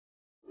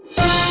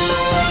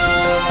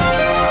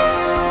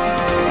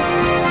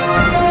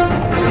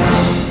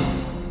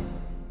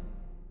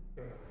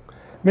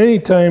Many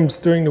times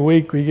during the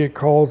week we get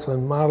calls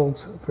on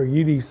models for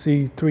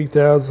UDC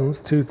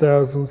 3000s,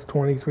 2000s,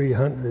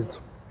 2300s.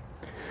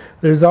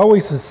 There's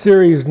always a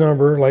series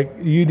number like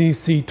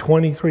UDC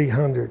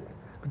 2300,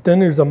 but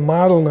then there's a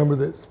model number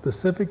that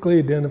specifically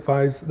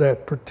identifies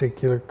that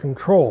particular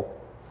control.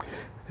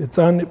 It's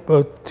on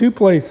both two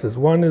places.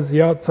 One is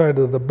the outside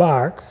of the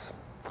box,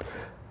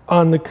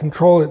 on the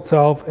control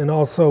itself, and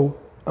also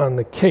on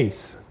the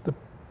case. The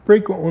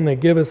frequent one they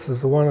give us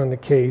is the one on the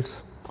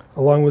case,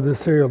 along with the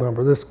serial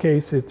number. In this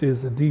case, it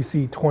is a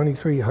DC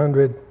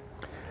 2300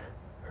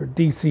 or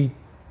DC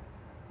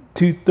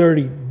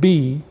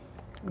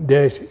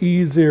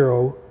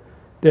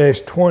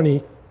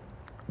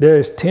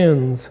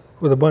 230B-E0-20-10s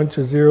with a bunch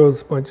of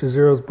zeros, bunch of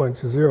zeros,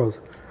 bunch of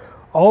zeros.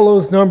 All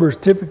those numbers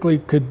typically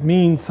could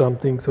mean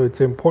something, so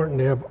it's important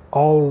to have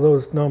all of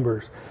those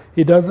numbers.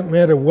 It doesn't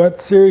matter what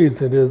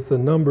series it is, the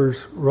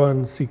numbers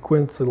run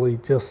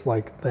sequentially just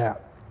like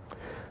that.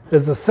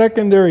 As a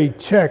secondary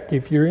check,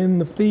 if you're in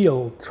the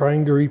field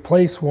trying to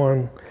replace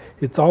one,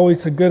 it's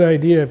always a good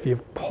idea if you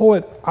pull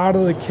it out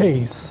of the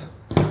case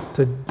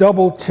to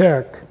double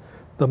check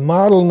the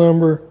model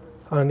number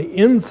on the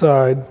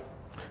inside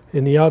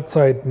and the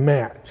outside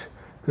match.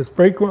 Because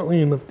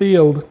frequently in the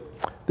field,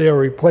 they'll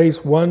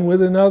replace one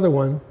with another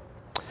one,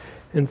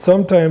 and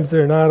sometimes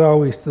they're not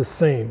always the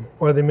same.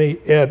 Or they may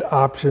add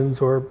options,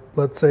 or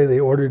let's say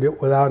they ordered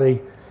it without a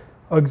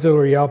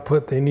auxiliary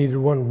output, they needed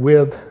one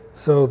with,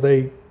 so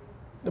they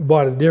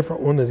bought a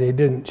different one and they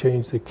didn't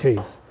change the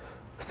case.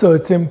 So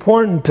it's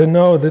important to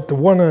know that the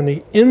one on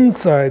the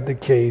inside the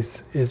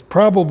case is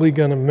probably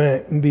going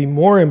to be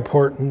more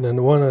important than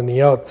the one on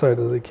the outside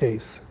of the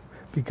case.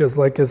 Because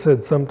like I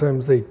said,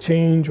 sometimes they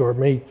change or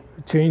may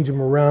change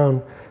them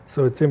around,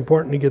 so it's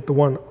important to get the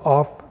one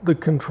off the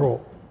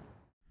control.